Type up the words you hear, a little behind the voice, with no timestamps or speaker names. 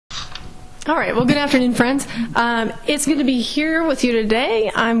All right. Well, good afternoon, friends. It's good to be here with you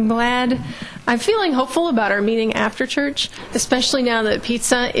today. I'm feeling hopeful about our meeting after church, especially now that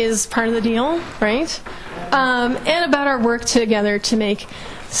pizza is part of the deal, right? And about our work together to make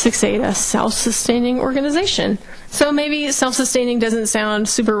 6-8 a self-sustaining organization. So maybe self-sustaining doesn't sound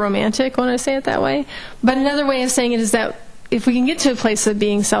super romantic when I say it that way, but another way of saying it is that if we can get to a place of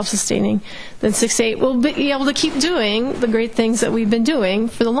being self-sustaining, then 6-8 will be able to keep doing the great things that we've been doing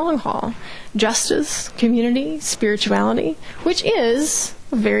for the long haul. Justice, community, spirituality, which is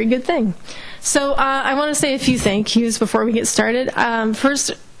a very good thing. So I want to say a few thank yous before we get started.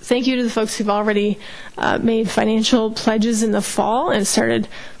 First, thank you to the folks who've already made financial pledges in the fall and started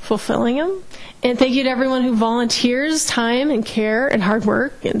fulfilling them. And thank you to everyone who volunteers time and care and hard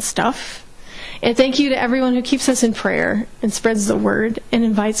work and stuff. And thank you to everyone who keeps us in prayer and spreads the word and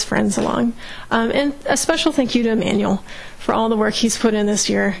invites friends along. And a special thank you to Emmanuel for all the work he's put in this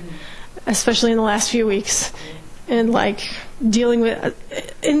year, especially in the last few weeks. And dealing with,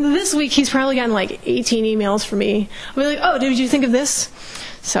 in this week he's probably gotten 18 emails from me. I'll be like, oh, did you think of this?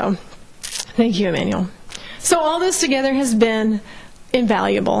 So thank you, Emmanuel. So all this together has been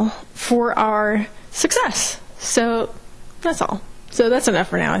invaluable for our success. So that's all. So that's enough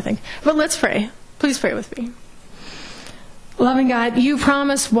for now, I think. But let's pray. Please pray with me. Loving God, you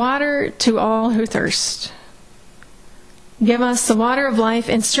promise water to all who thirst. Give us the water of life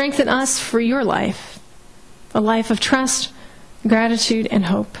and strengthen us for your life, a life of trust, gratitude, and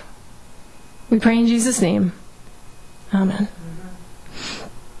hope. We pray in Jesus' name. Amen.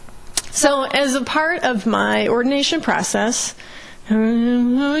 So as a part of my ordination process,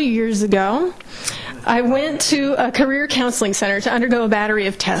 years ago, I went to a career counseling center to undergo a battery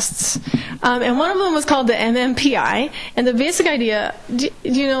of tests. And one of them was called the MMPI. And the basic idea, do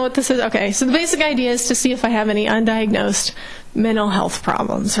you know what this is? Okay, so the basic idea is to see if I have any undiagnosed mental health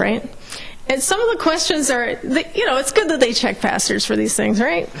problems, right? And some of the questions are, it's good that they check pastors for these things,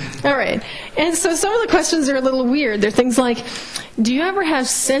 right? All right. And so some of the questions are a little weird. They're things like, do you ever have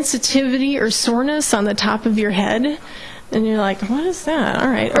sensitivity or soreness on the top of your head? And you're like, what is that? All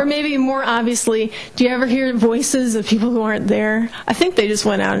right. Or maybe more obviously, do you ever hear voices of people who aren't there? I think they just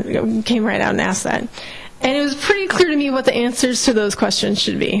went out, came right out and asked that. And it was pretty clear to me what the answers to those questions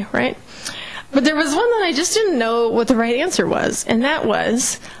should be, right? But there was one that I just didn't know what the right answer was. And that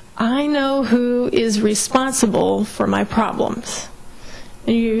was, I know who is responsible for my problems.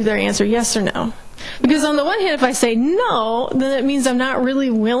 And you either answer yes or no. Because on the one hand, if I say no, then it means I'm not really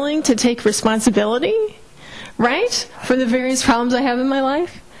willing to take responsibility, right, for the various problems I have in my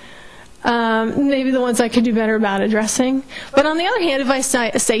life. Maybe the ones I could do better about addressing. But on the other hand, if I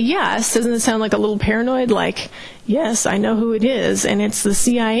say yes, doesn't it sound like a little paranoid? Like, yes, I know who it is, and it's the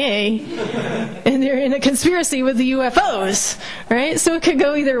CIA, and they're in a conspiracy with the UFOs, right? So it could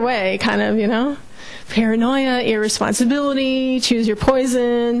go either way, kind of, Paranoia, irresponsibility, choose your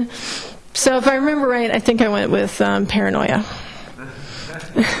poison. So if I remember right, I think I went with paranoia.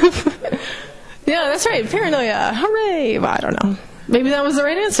 Yeah, that's right, paranoia. Hooray! Well, I don't know. Maybe that was the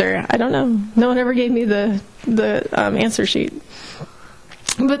right answer. I don't know. No one ever gave me the answer sheet.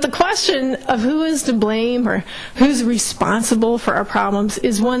 But the question of who is to blame or who's responsible for our problems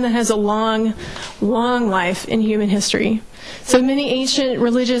is one that has a long, long life in human history. So many ancient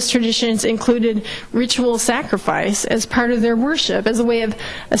religious traditions included ritual sacrifice as part of their worship, as a way of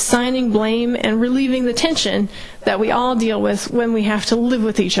assigning blame and relieving the tension that we all deal with when we have to live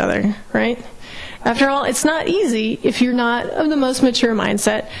with each other, right? After all, it's not easy, if you're not of the most mature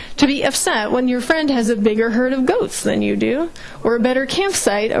mindset, to be upset when your friend has a bigger herd of goats than you do, or a better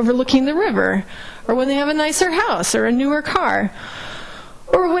campsite overlooking the river, or when they have a nicer house or a newer car,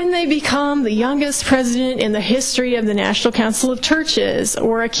 or when they become the youngest president in the history of the National Council of Churches,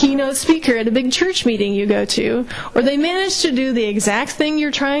 or a keynote speaker at a big church meeting you go to, or they manage to do the exact thing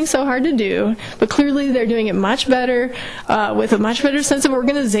you're trying so hard to do, but clearly they're doing it much better, with a much better sense of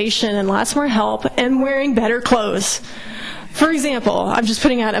organization and lots more help, and wearing better clothes. For example, I'm just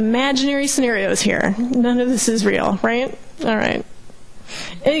putting out imaginary scenarios here. None of this is real, right? All right.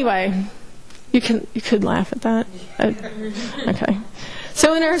 Anyway, you could laugh at that. Okay.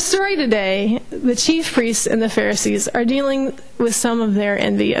 So in our story today, the chief priests and the Pharisees are dealing with some of their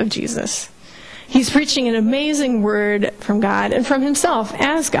envy of Jesus. He's preaching an amazing word from God and from himself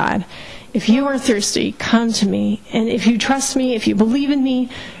as God. If you are thirsty, come to me. And if you trust me, if you believe in me,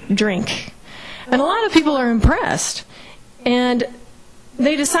 drink. And a lot of people are impressed. And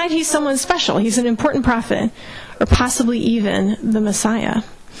they decide he's someone special. He's an important prophet, or possibly even the Messiah.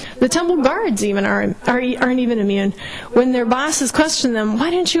 The temple guards even aren't even immune. When their bosses question them, why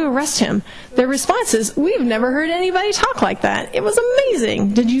didn't you arrest him? Their response is, we've never heard anybody talk like that. It was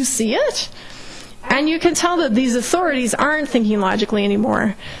amazing. Did you see it? And you can tell that these authorities aren't thinking logically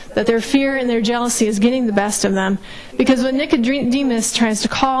anymore, that their fear and their jealousy is getting the best of them. Because when Nicodemus tries to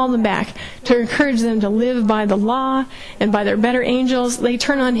call them back, to encourage them to live by the law and by their better angels, they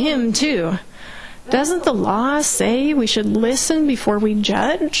turn on him too. Doesn't the law say we should listen before we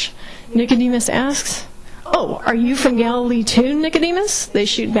judge? Nicodemus asks. Oh, are you from Galilee too, Nicodemus? They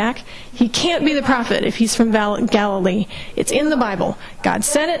shoot back. He can't be the prophet if he's from Galilee. It's in the Bible. God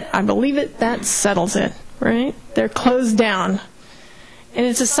said it. I believe it. That settles it. Right? They're closed down. And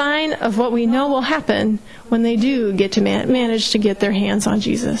it's a sign of what we know will happen when they do get to manage to get their hands on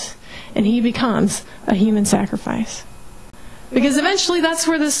Jesus. And he becomes a human sacrifice. Because eventually that's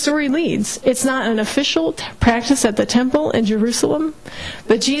where this story leads. It's not an official practice at the temple in Jerusalem,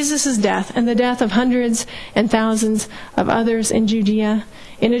 but Jesus' death and the death of hundreds and thousands of others in Judea,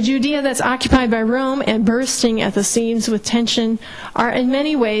 in a Judea that's occupied by Rome and bursting at the seams with tension, are in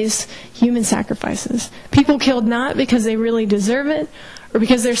many ways human sacrifices. People killed not because they really deserve it or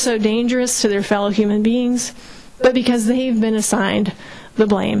because they're so dangerous to their fellow human beings, but because they've been assigned the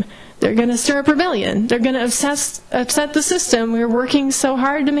blame. They're going to stir up rebellion. They're going to upset the system we're working so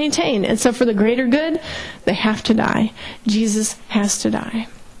hard to maintain. And so for the greater good, they have to die. Jesus has to die.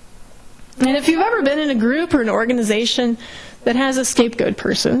 And if you've ever been in a group or an organization that has a scapegoat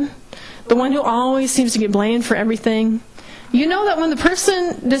person, the one who always seems to get blamed for everything, you know that when the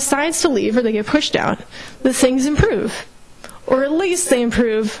person decides to leave or they get pushed out, the things improve. Or at least they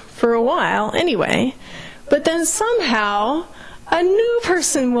improve for a while anyway. But then somehow a new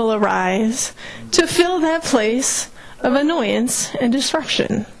person will arise to fill that place of annoyance and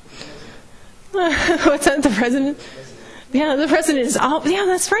disruption. What's that, the president? Yeah, the president is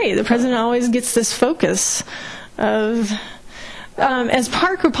that's right. The president always gets this focus of, as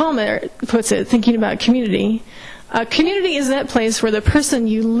Parker Palmer puts it, thinking about community, community is that place where the person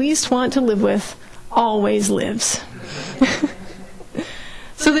you least want to live with always lives.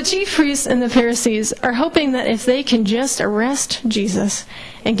 So the chief priests and the Pharisees are hoping that if they can just arrest Jesus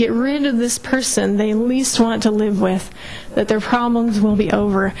and get rid of this person they least want to live with, that their problems will be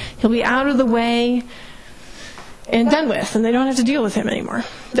over. He'll be out of the way and done with, and they don't have to deal with him anymore.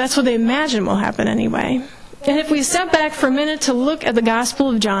 That's what they imagine will happen anyway. And if we step back for a minute to look at the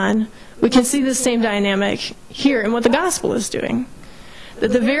Gospel of John, we can see the same dynamic here in what the Gospel is doing.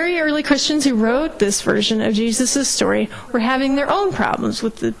 That the very early Christians who wrote this version of Jesus' story were having their own problems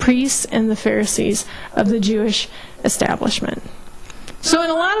with the priests and the Pharisees of the Jewish establishment. So in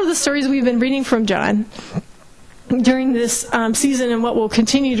a lot of the stories we've been reading from John during this season and what we'll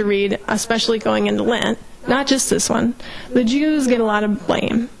continue to read, especially going into Lent, not just this one, the Jews get a lot of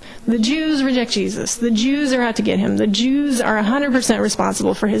blame. The Jews reject Jesus. The Jews are out to get him. The Jews are 100%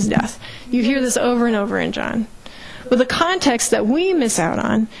 responsible for his death. You hear this over and over in John. But the context that we miss out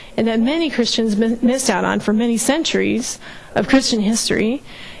on, and that many Christians missed out on for many centuries of Christian history,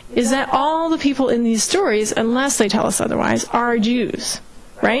 is that all the people in these stories, unless they tell us otherwise, are Jews.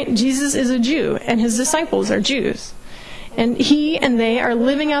 Right? Jesus is a Jew, and his disciples are Jews. And he and they are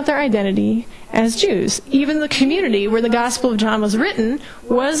living out their identity as Jews. Even the community where the Gospel of John was written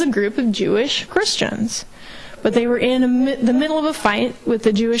was a group of Jewish Christians. But they were in the middle of a fight with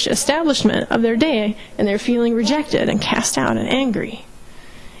the Jewish establishment of their day, and they're feeling rejected and cast out and angry.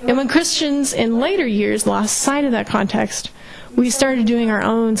 And when Christians in later years lost sight of that context, we started doing our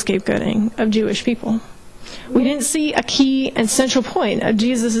own scapegoating of Jewish people. We didn't see a key and central point of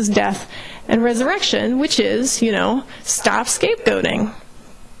Jesus' death and resurrection, which is, stop scapegoating.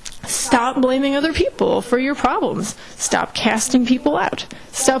 Stop blaming other people for your problems. Stop casting people out.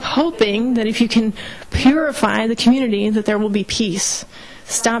 Stop hoping that if you can purify the community that there will be peace.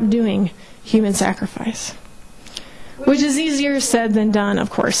 Stop doing human sacrifice. Which is easier said than done, of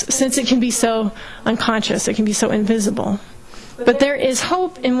course, since it can be so unconscious, it can be so invisible. But there is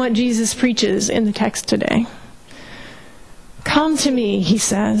hope in what Jesus preaches in the text today. Come to me, he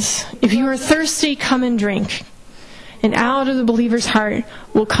says. If you are thirsty, come and drink. And out of the believer's heart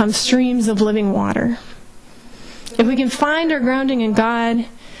will come streams of living water. If we can find our grounding in God,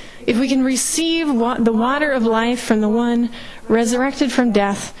 if we can receive the water of life from the one resurrected from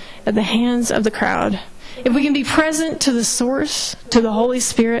death at the hands of the crowd, if we can be present to the source, to the Holy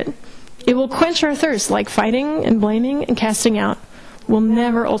Spirit, it will quench our thirst like fighting and blaming and casting out will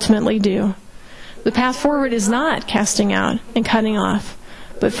never ultimately do. The path forward is not casting out and cutting off,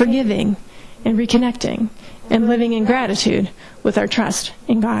 but forgiving and reconnecting and living in gratitude with our trust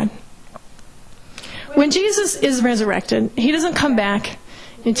in God. When Jesus is resurrected, he doesn't come back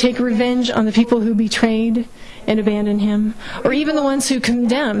and take revenge on the people who betrayed and abandoned him, or even the ones who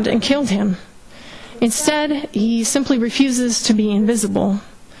condemned and killed him. Instead, he simply refuses to be invisible.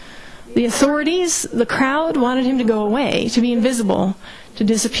 The authorities, the crowd, wanted him to go away, to be invisible, to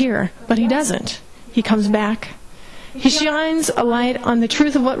disappear, but he doesn't. He comes back. He shines a light on the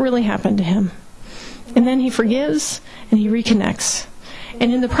truth of what really happened to him. And then he forgives and he reconnects.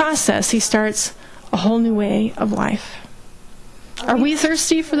 And in the process, he starts a whole new way of life. Are we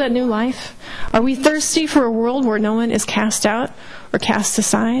thirsty for that new life? Are we thirsty for a world where no one is cast out or cast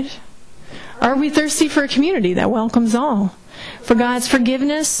aside? Are we thirsty for a community that welcomes all? For God's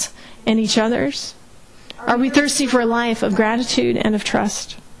forgiveness and each other's? Are we thirsty for a life of gratitude and of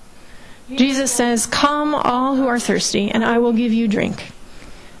trust? Jesus says, "Come all who are thirsty, and I will give you drink."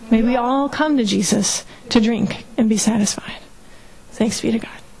 May we all come to Jesus to drink and be satisfied. Thanks be to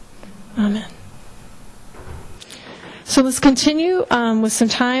God. Amen. So let's continue with some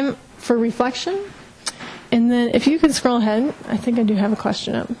time for reflection. And then if you can scroll ahead, I think I do have a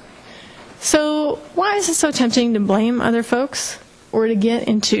question up. So why is it so tempting to blame other folks or to get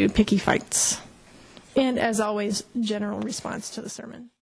into picky fights? And as always, general response to the sermon.